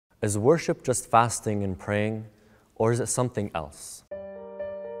Is worship just fasting and praying, or is it something else?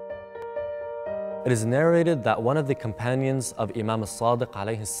 It is narrated that one of the companions of Imam al-Sadiq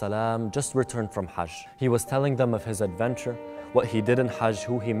alayhi salam just returned from Hajj. He was telling them of his adventure, what he did in Hajj,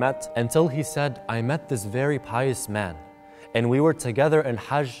 who he met, until he said, I met this very pious man, and we were together in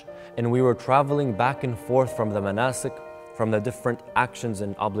Hajj, and we were traveling back and forth from the manasik, from the different actions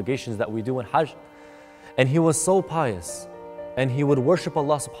and obligations that we do in Hajj. And he was so pious, and he would worship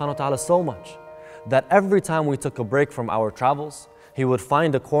Allah subhanahu wa ta'ala so much, that every time we took a break from our travels, he would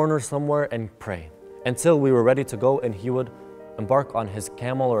find a corner somewhere and pray, until we were ready to go, and he would embark on his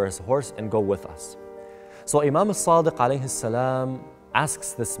camel or his horse and go with us. So Imam al-Sadiq alayhi salam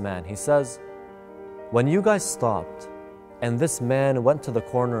asks this man, he says, when you guys stopped, and this man went to the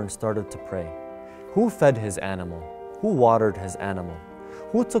corner and started to pray, who fed his animal? Who watered his animal?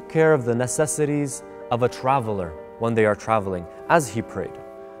 Who took care of the necessities of a traveler when they are traveling, as he prayed?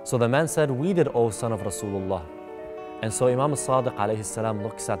 So the man said, we did, O son of Rasulullah. And so Imam al-Sadiq alayhi salam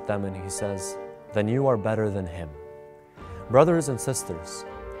looks at them and he says, then you are better than him. Brothers and sisters,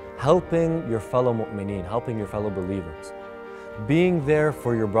 helping your fellow mu'mineen, helping your fellow believers, being there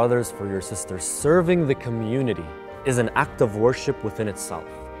for your brothers, for your sisters, serving the community is an act of worship within itself.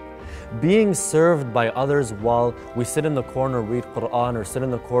 Being served by others while we sit in the corner, read Quran, or sit in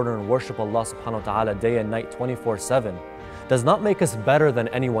the corner and worship Allah subhanahu wa ta'ala day and night 24/7 does not make us better than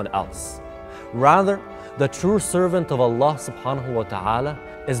anyone else. Rather, the true servant of Allah subhanahu wa ta'ala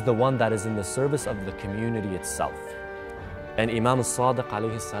is the one that is in the service of the community itself. And Imam al-Sadiq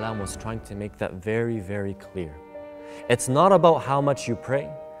alayhi salam was trying to make that very, very clear. It's not about how much you pray.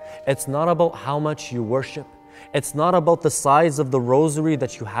 It's not about how much you worship. It's not about the size of the rosary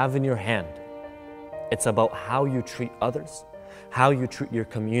that you have in your hand. It's about how you treat others, how you treat your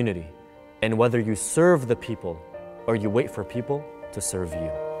community, and whether you serve the people or you wait for people to serve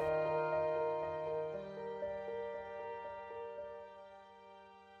you.